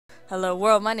Hello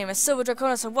world, my name is Silver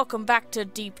Draconis and welcome back to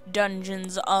Deep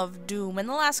Dungeons of Doom. In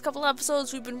the last couple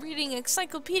episodes we've been reading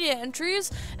Encyclopedia entries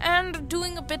and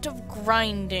doing a bit of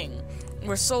grinding.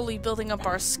 We're slowly building up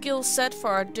our skill set for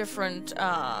our different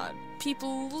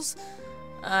peoples,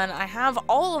 and I have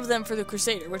all of them for the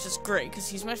Crusader, which is great because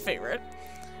he's my favorite.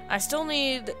 I still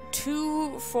need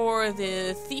 2 for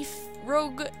the Thief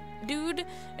Rogue dude,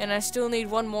 and I still need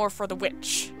 1 more for the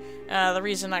Witch. The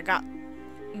reason I got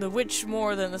the Witch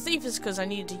more than the Thief is because I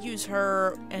needed to use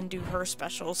her and do her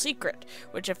special secret,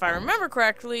 which if I remember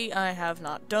correctly, I have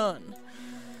not done.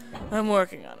 I'm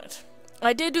working on it.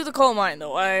 I did do the coal mine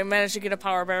though. I managed to get a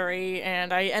power berry,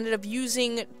 and I ended up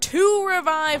using 2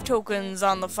 revive tokens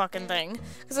on the fucking thing,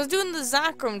 because I was doing the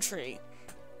Zacrum tree.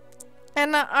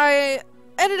 And I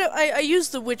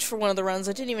used the Witch for one of the runs.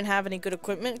 I didn't even have any good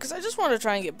equipment, because I just wanted to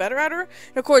try and get better at her.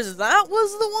 And of course, that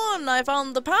was the one I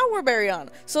found the power berry on.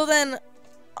 So then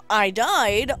I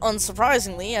died,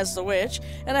 unsurprisingly, as the Witch,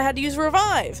 and I had to use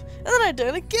Revive. And then I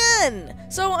died again!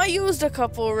 So I used a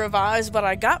couple Revives, but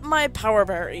I got my Power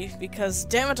Berry, because,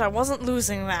 damn it, I wasn't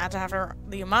losing that after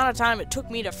the amount of time it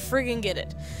took me to friggin' get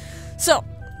it. So,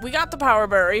 we got the Power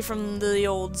Berry from the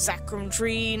old Zacrum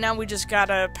tree. Now we just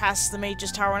gotta pass the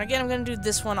Mage's Tower, and again, I'm gonna do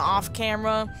this one off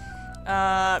camera,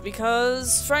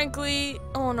 because, frankly,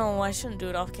 oh no, I shouldn't do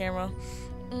it off camera,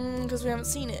 because we haven't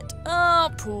seen it. Oh,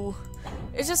 poo.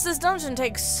 It's just this dungeon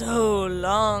takes so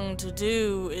long to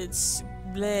do. It's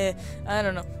bleh. I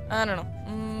don't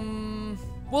know.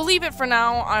 We'll leave it for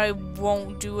now. I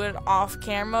won't do it off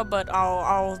camera, but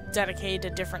I'll dedicate a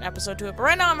different episode to it. But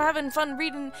right now I'm having fun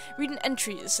reading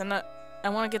entries, and I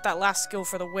want to get that last skill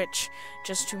for the Witch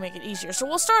just to make it easier. So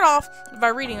we'll start off by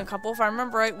reading a couple. If I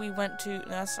remember right, we went to... No,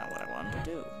 that's not what I wanted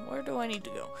to do. Where do I need to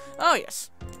go? Oh yes,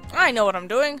 I know what I'm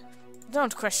doing.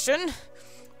 Don't question.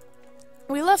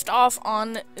 We left off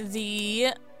on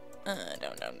the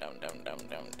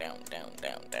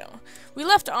We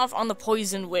left off on the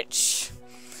Poison Witch.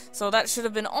 So that should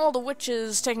have been all the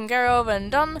witches taken care of and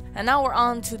done, and now we're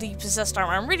on to the Possessed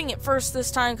Armor. I'm reading it first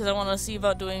this time because I want to see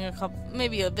about doing a couple,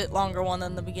 maybe a bit longer one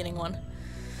than the beginning one.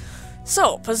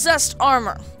 So, Possessed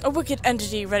Armor. A wicked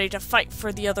entity ready to fight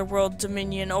for the otherworld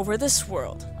dominion over this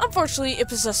world. Unfortunately, it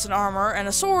possessed an armor and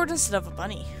a sword instead of a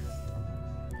bunny.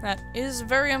 That is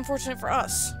very unfortunate for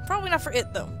us. Probably not for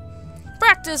it, though.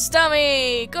 Practice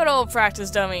dummy! Good old practice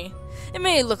dummy. It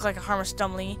may look like a harmless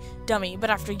dummy,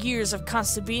 but after years of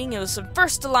constant beating, it was the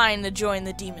first to line to join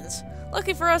the demons.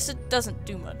 Lucky for us, it doesn't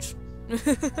do much.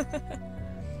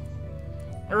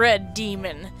 Red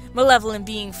Demon. Malevolent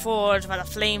being forged by the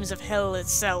flames of hell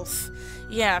itself.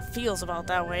 Yeah, it feels about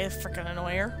that way. Frickin'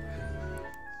 annoyer.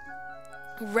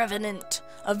 Revenant.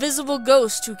 A visible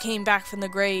ghost who came back from the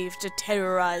grave to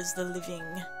terrorize the living.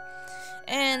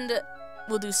 And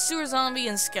we'll do Sewer Zombie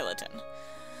and Skeleton.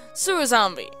 Sewer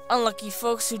Zombie. Unlucky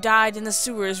folks who died in the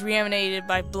sewers reanimated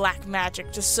by black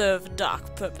magic to serve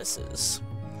dark purposes.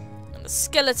 And the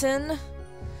Skeleton.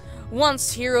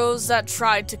 Once heroes that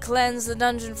tried to cleanse the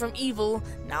dungeon from evil,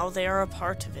 now they are a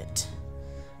part of it.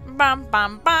 Bam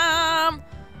bam bam!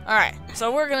 Alright,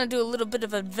 so we're gonna do a little bit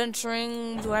of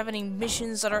adventuring. Do I have any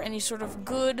missions that are any sort of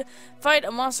good? Fight a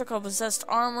monster called Possessed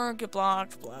Armor, get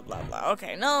blocked, blah blah blah.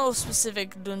 Okay, no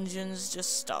specific dungeons,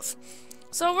 just stuff.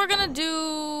 So we're gonna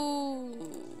do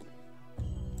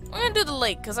the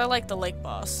lake, because I like the lake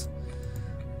boss.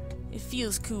 It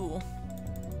feels cool.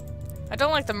 I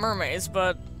don't like the mermaids,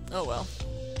 but oh well.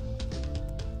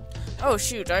 Oh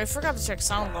shoot, I forgot to check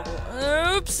sound level.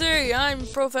 Oopsie, I'm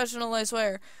professional, I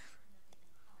swear.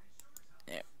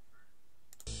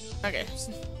 Okay.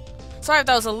 Sorry if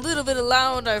that was a little bit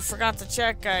loud. I forgot to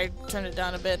check. I turned it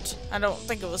down a bit. I don't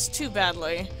think it was too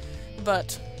badly,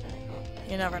 but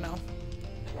you never know.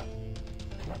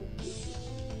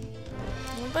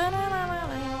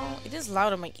 It is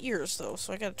loud in my ears though,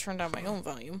 so I gotta turn down my own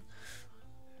volume.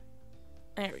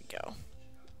 There we go.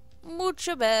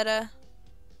 Mucho better.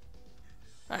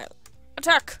 Alright.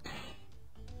 Attack!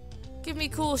 Give me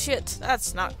cool shit.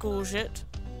 That's not cool shit.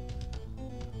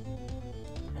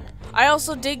 I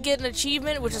also did get an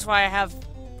achievement, which is why I have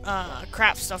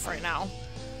crap stuff right now.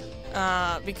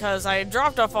 Because I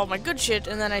dropped off all my good shit,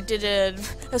 and then I did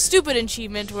a stupid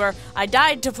achievement where I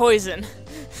died to poison.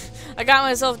 I got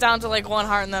myself down to like 1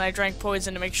 heart, and then I drank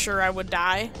poison to make sure I would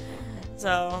die.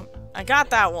 So, I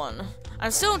got that one.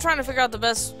 I'm still trying to figure out the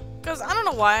best, because I don't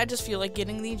know why, I just feel like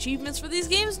getting the achievements for these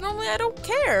games. Normally I don't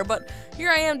care, but here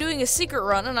I am doing a secret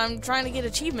run, and I'm trying to get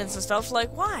achievements and stuff.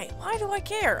 Like, why? Why do I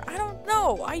care? I don't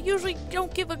know. I usually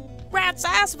don't give a rat's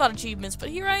ass about achievements, but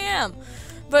here I am.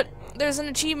 But there's an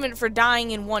achievement for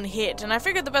dying in one hit, and I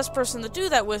figured the best person to do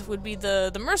that with would be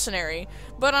the mercenary,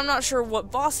 but I'm not sure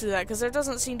what boss to do that, because there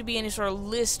doesn't seem to be any sort of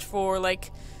list for,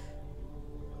 like,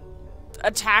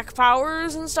 attack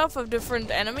powers and stuff of different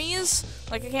enemies.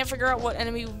 Like, I can't figure out what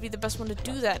enemy would be the best one to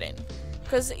do that in.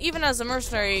 Because even as a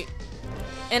mercenary,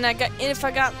 and if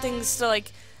I got things to,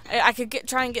 like, I could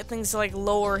try and get things to, like,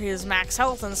 lower his max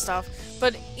health and stuff,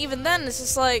 but even then, it's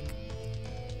just like,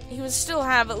 he would still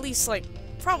have at least, like,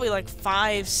 probably, like,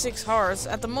 5, 6 hearts.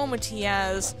 At the moment, he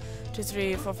has 2,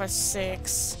 3, 4, 5,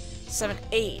 6, 7,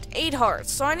 8. 8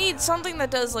 hearts. So I need something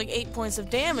that does, like, 8 points of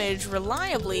damage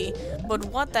reliably, but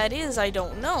what that is, I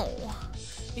don't know.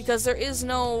 Because there's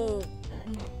no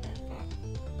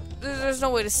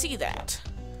way to see that,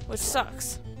 which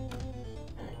sucks.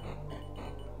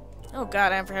 Oh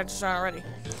god, I forgot to start already.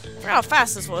 I forgot how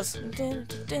fast this was. You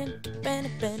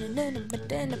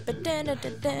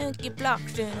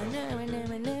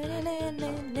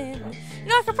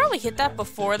know, I could probably hit that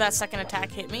before that second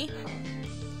attack hit me.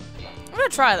 I'm gonna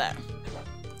try that.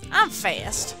 I'm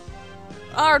fast.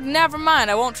 Or never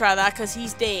mind, I won't try that because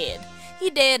he's dead.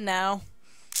 He's dead now.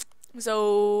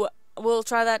 So we'll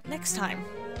try that next time.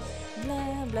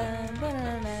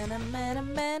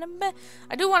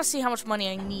 I do want to see how much money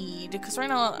I need, because right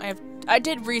now I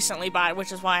did recently buy,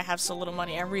 which is why I have so little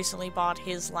money. I recently bought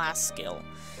his last skill,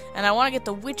 and I want to get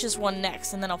the witch's one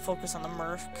next, and then I'll focus on the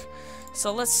merc.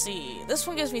 So let's see. This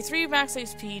one gives me 3 max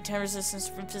HP, 10 resistance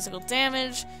from physical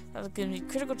damage. That'll give me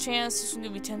critical chance. This one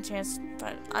gives me 10 chance,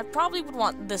 but I probably would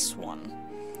want this one.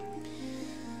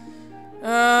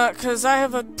 Because I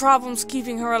have problems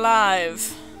keeping her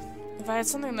alive. If I had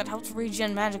something that helps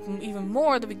regen magic even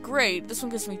more, that'd be great. This one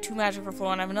gives me 2 magic per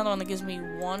floor, and I have another one that gives me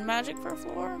 1 magic per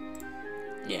floor.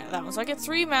 Yeah, that one. So I get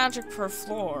 3 magic per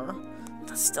floor.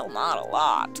 That's still not a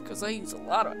lot, because I use a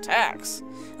lot of attacks.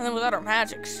 And then without her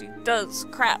magic, she does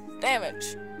crap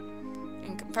damage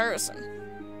in comparison.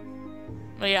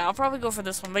 But yeah, I'll probably go for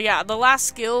this one. But yeah, the last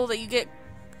skill that you get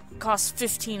costs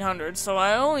 1,500, so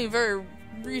I only very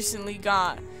recently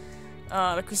got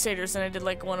the Crusaders, and I did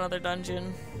like one other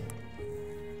dungeon.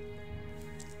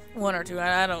 1 or 2,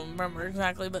 I don't remember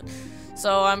exactly, but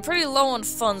so I'm pretty low on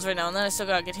funds right now, and then I still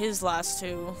gotta get his last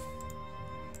 2.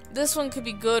 This one could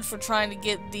be good for trying to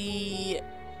get the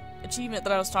achievement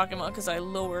that I was talking about, because I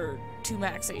lowered 2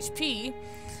 max HP.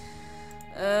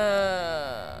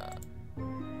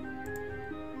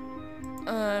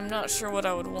 I'm not sure what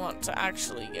I would want to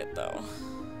actually get, though.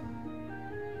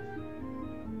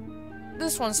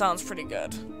 This one sounds pretty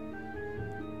good.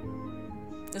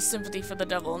 The sympathy for the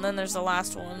devil, and then there's the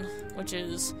last one, which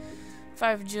is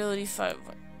 5 agility, 5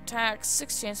 attack,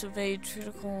 6 chance to evade,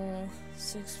 critical,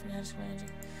 6 magic.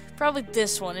 Probably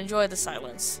this one, enjoy the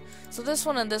silence. So this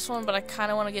one and this one, but I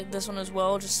kind of want to get this one as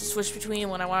well, just to switch between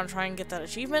when I want to try and get that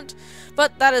achievement.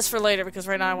 But that is for later, because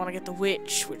right now I want to get the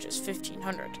witch, which is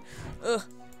 1,500. Ugh,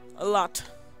 a lot.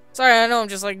 Sorry, I know I'm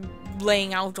just like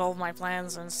laying out all of my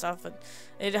plans and stuff, but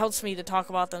it helps me to talk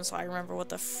about them so I remember what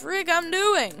the frig I'm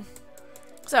doing.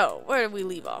 So, where did we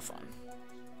leave off on?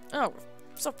 Oh, we're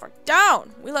so far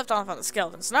down! We left off on the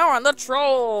skeletons. Now we're on the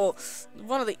troll!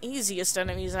 One of the easiest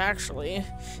enemies, actually.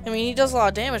 I mean, he does a lot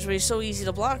of damage, but he's so easy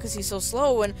to block because he's so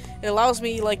slow, and it allows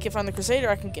me, like, if I'm the Crusader,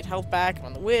 I can get health back. If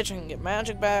I'm the Witch, I can get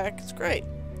magic back. It's great.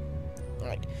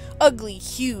 Like, ugly,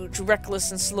 huge,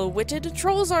 reckless, and slow-witted,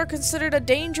 trolls are considered a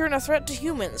danger and a threat to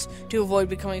humans. To avoid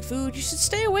becoming food, you should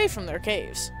stay away from their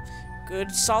caves.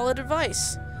 Good, solid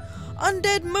advice.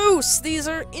 Undead moose! These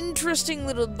are interesting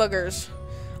little buggers.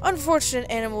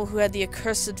 Unfortunate animal who had the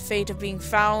accursed fate of being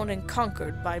found and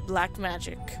conquered by black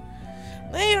magic.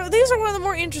 These are one of the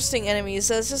more interesting enemies.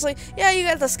 So it's just like, yeah, you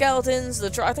got the skeletons, I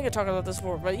think I talked about this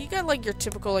before, but you got like your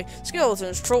typical like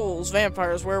skeletons, trolls,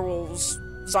 vampires, werewolves,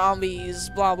 zombies,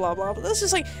 blah blah blah. But that's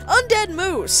just like undead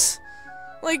moose.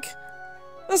 Like,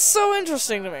 that's so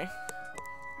interesting to me.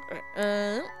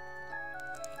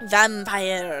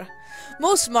 Vampire.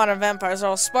 Most modern vampires are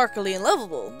all sparkly and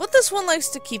lovable, but this one likes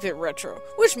to keep it retro,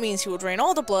 which means he will drain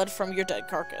all the blood from your dead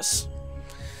carcass.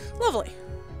 Lovely.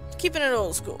 Keeping it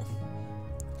old school.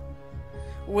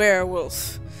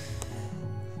 Werewolf.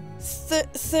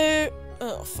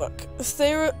 Therinthropic.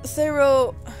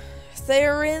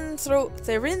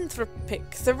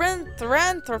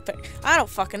 I don't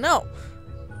fucking know.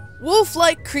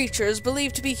 Wolf-like creatures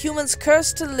believed to be humans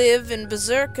cursed to live in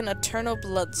berserk and eternal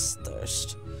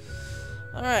bloodthirst.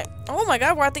 Alright. Oh my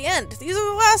god, we're at the end. These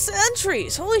are the last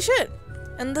entries. Holy shit.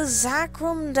 And the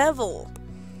Zakrum Devil.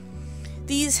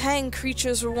 These hanged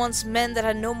creatures were once men that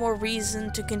had no more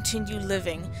reason to continue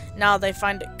living. Now they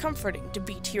find it comforting to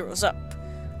beat heroes up.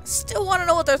 I still want to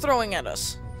know what they're throwing at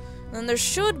us. And there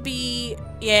should be,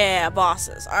 yeah,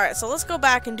 bosses. Alright, so let's go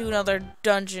back and do another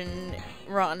dungeon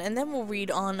run, and then we'll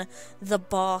read on the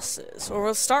bosses. Or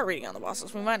we'll start reading on the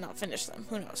bosses. We might not finish them.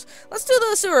 Who knows? Let's do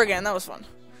the sewer again. That was fun.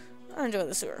 I enjoy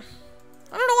the sewer.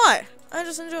 I don't know why. I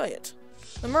just enjoy it.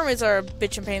 The mermaids are a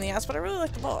bitch and pain in the ass, but I really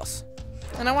like the boss.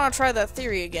 And I want to try that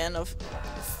theory again of...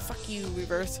 Fuck you,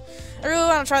 Rebirth. I really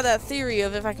want to try that theory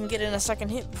of if I can get in a second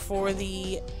hit before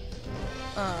the...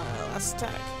 last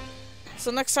attack.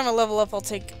 So next time I level up, I'll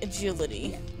take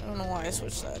agility. I don't know why I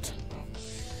switched that.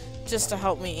 Just to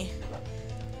help me.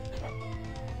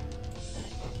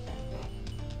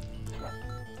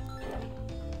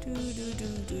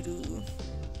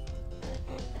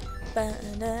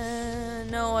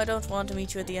 No, I don't want to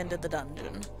meet you at the end of the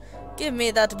dungeon. Give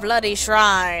me that bloody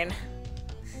shrine.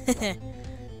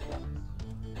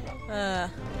 Alright,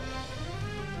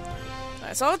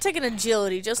 so I'll take an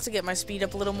agility just to get my speed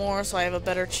up a little more so I have a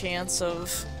better chance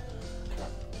of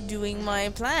doing my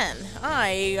plan. I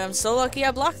am so lucky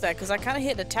I blocked that because I kind of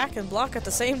hit attack and block at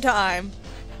the same time.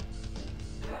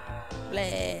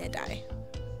 Blah, die.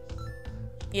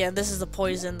 Yeah, this is the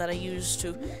poison that I used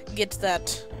to get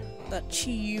that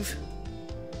cheeve.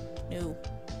 No.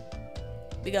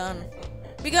 Be gone.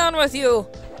 Be gone with you!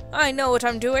 I know what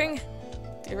I'm doing.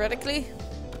 Theoretically.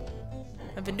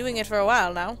 I've been doing it for a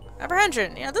while now.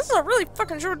 Apprehension! Yeah, this is a really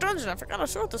fucking short dungeon. I forgot how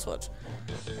short this was.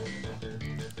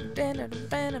 Okay,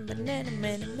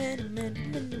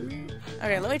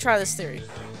 let me try this theory.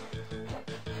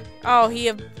 Oh,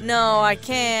 no, I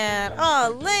can't.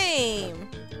 Oh, lame!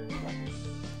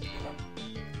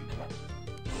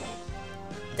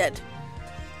 Dead.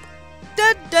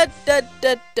 Dead, dead, dead,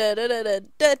 dead, dead, dead,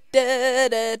 dead,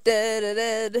 dead, dead,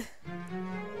 dead.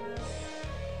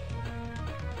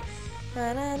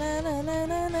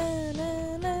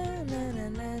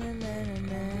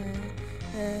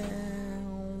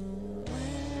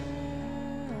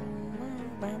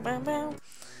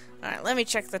 Alright, let me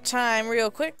check the time real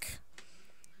quick.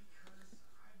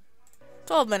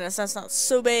 12 minutes, that's not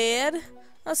so bad.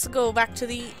 Let's go back to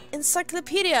the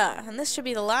Encyclopedia, and this should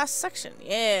be the last section.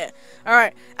 Yeah.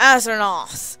 Alright,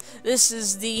 Azernoth. This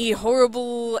is the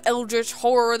horrible eldritch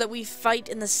horror that we fight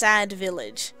in the Sad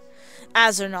Village.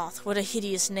 Azernoth, what a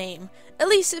hideous name. At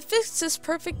least it fits this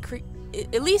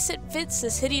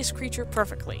hideous creature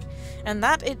perfectly. And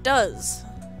that it does.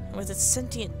 With its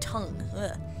sentient tongue.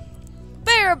 Ugh.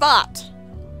 Bearbot!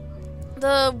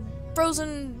 The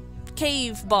frozen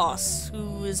cave boss,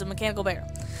 who is a mechanical bear.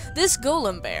 This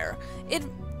golem bear,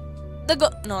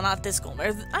 no, not this golem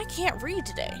bear. I can't read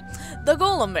today. The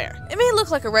golem bear. It may look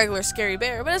like a regular scary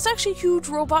bear, but it's actually a huge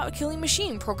robot killing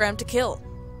machine programmed to kill.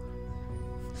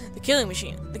 The killing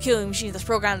machine that's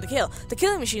programmed to kill. The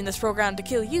killing machine that's programmed to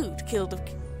kill you,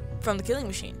 from the killing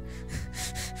machine.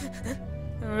 It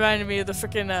reminded me of the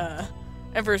frickin'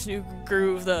 Emperor's New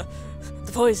Groove, the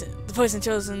poison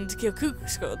chosen to kill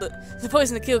Cusco, the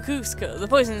poison to kill Cusco, the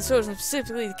poison chosen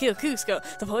specifically to kill Cusco,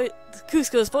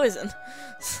 Cusco's poison.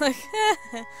 It's like,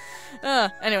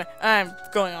 anyway, I'm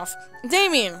going off.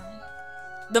 Damien!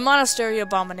 The monastery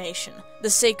abomination. The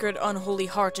sacred unholy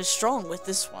heart is strong with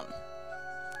this one.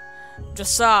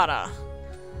 Jasada.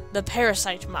 The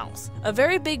parasite mouth. A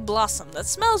very big blossom that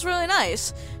smells really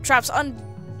nice, traps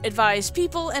unadvised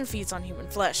people, and feeds on human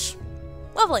flesh.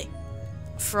 Lovely.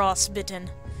 Frostbitten.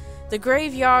 The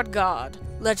graveyard god.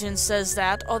 Legend says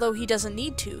that, although he doesn't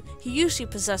need to, he usually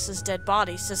possesses dead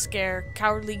bodies to scare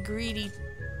cowardly, greedy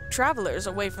travelers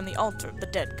away from the altar of the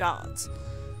dead gods.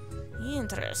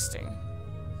 Interesting.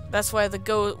 That's why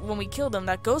when we kill them,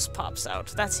 that ghost pops out.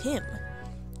 That's him.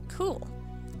 Cool.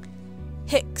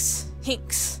 Hinks,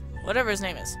 whatever his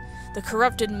name is. The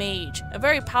corrupted mage. A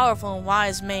very powerful and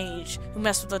wise mage who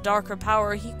messed with a darker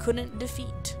power he couldn't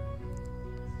defeat.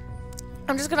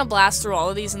 I'm just gonna blast through all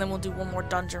of these and then we'll do one more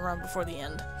dungeon run before the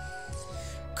end.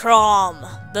 Crom,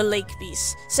 the lake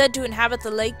beast. Said to inhabit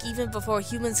the lake even before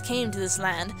humans came to this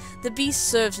land, the beast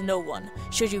serves no one.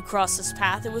 Should you cross this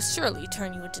path, it will surely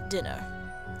turn you into dinner.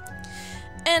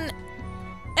 And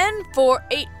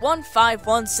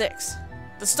N481516.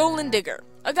 The Stolen Digger.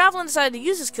 A goblin decided to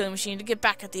use his killing machine to get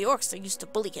back at the orcs that used to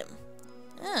bully him.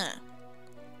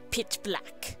 Pitch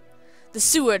black. The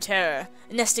Sewer Terror,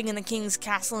 nesting in the king's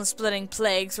castle and spreading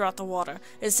plague throughout the water.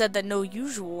 It is said that no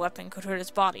usual weapon could hurt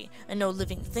its body, and no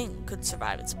living thing could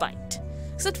survive its bite.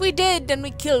 Except we did, and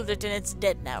we killed it, and it's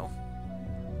dead now.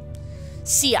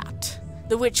 Siat,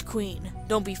 the Witch Queen.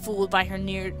 Don't be fooled by her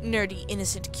nerdy,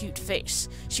 innocent, cute face.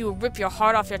 She will rip your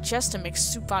heart off your chest and make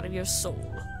soup out of your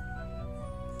soul.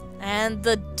 And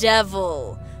the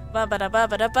Devil.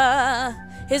 Ba-ba-da-ba-ba-da-ba.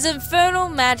 His infernal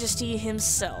majesty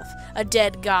himself. a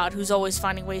dead god who's always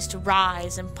finding ways to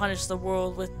rise and punish the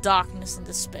world with darkness and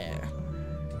despair.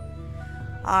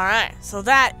 Alright, so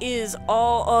that is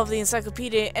all of the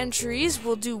Encyclopedia entries.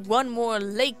 We'll do one more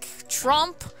Lake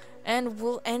Trump, and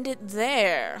we'll end it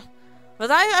there. But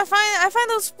I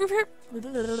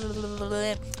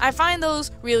find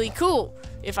those really cool,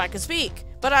 if I could speak.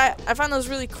 But I find those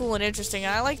really cool and interesting,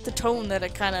 and I like the tone that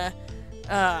it kind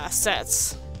of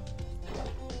sets.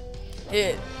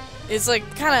 It's like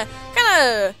kind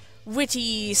of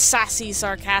witty, sassy,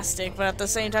 sarcastic, but at the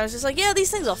same time it's just like, yeah,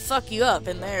 these things will fuck you up,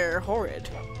 and they're horrid.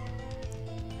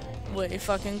 Way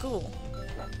fucking cool.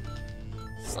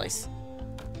 Slice.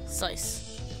 Slice.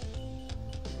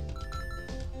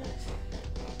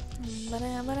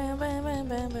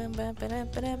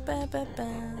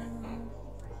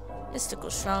 Mystical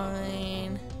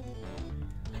Shrine.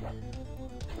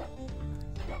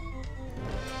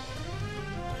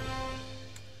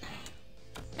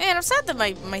 Man, I'm sad that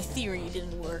my theory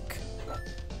didn't work.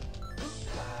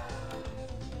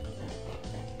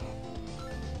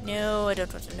 No, I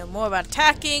don't want to know more about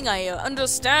attacking. I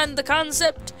understand the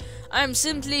concept. I'm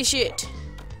simply shit.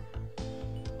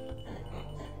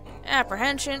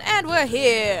 Apprehension, and we're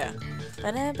here.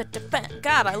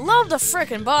 God, I love the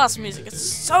frickin' boss music. It's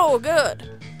so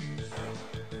good.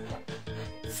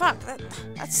 Fuck, that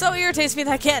so irritates me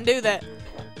that I can't do that.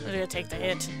 I'm gonna take the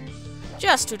hit.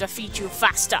 Just to defeat you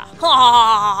faster.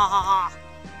 Alright,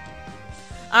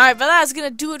 but that's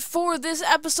gonna do it for this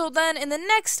episode then. In the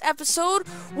next episode,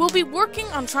 we'll be working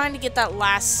on trying to get that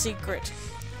last secret.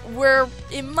 Where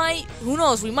it might, who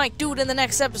knows, we might do it in the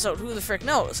next episode, who the frick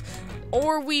knows.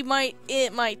 Or it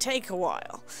might take a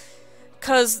while.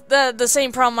 Cause the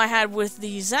same problem I had with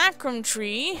the Zacrum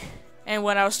tree, and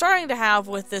what I was starting to have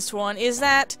with this one, is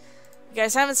that you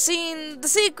guys haven't seen the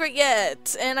secret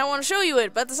yet, and I want to show you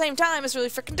it, but at the same time, it's really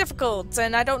freaking difficult,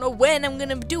 and I don't know when I'm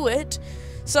gonna do it,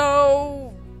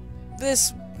 so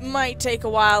this might take a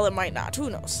while, it might not, who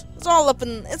knows. It's all up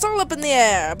in the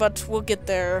air, but we'll get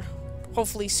there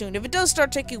hopefully soon. If it does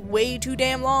start taking way too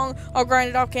damn long, I'll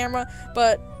grind it off camera,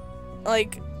 but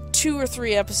like 2 or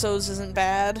 3 episodes isn't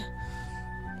bad,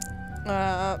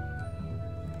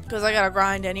 because I gotta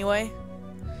grind anyway.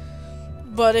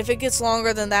 But if it gets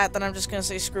longer than that, then I'm just gonna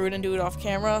say screw it and do it off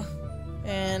camera.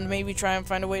 And maybe try and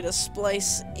find a way to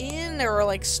splice in, or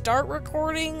like start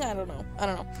recording, I don't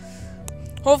know.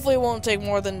 Hopefully it won't take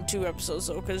more than 2 episodes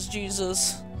though, because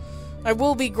Jesus. I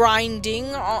will be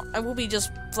grinding, I will be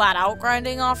just flat out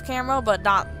grinding off camera, but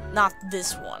not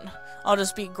this one. I'll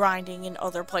just be grinding in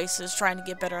other places, trying to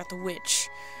get better at the witch.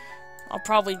 I'll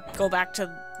probably go back to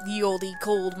the oldie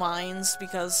cold mines,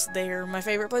 because they're my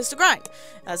favorite place to grind,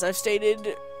 as I've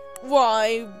stated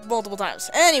why multiple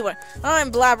times. Anyway,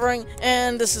 I'm blabbering,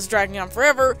 and this is dragging on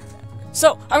forever,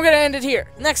 so I'm gonna end it here.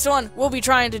 Next one, we'll be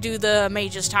trying to do the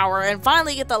Mage's Tower, and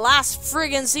finally get the last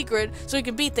friggin' secret, so we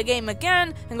can beat the game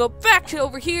again, and go back to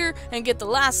over here, and get the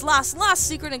last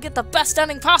secret, and get the best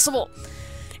ending possible.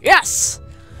 Yes!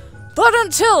 But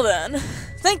until then,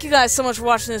 thank you guys so much for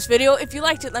watching this video. If you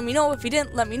liked it, let me know. If you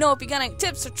didn't, let me know. If you got any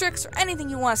tips or tricks or anything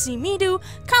you want to see me do,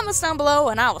 comments down below,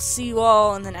 and I will see you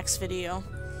all in the next video.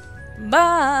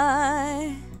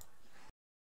 Bye!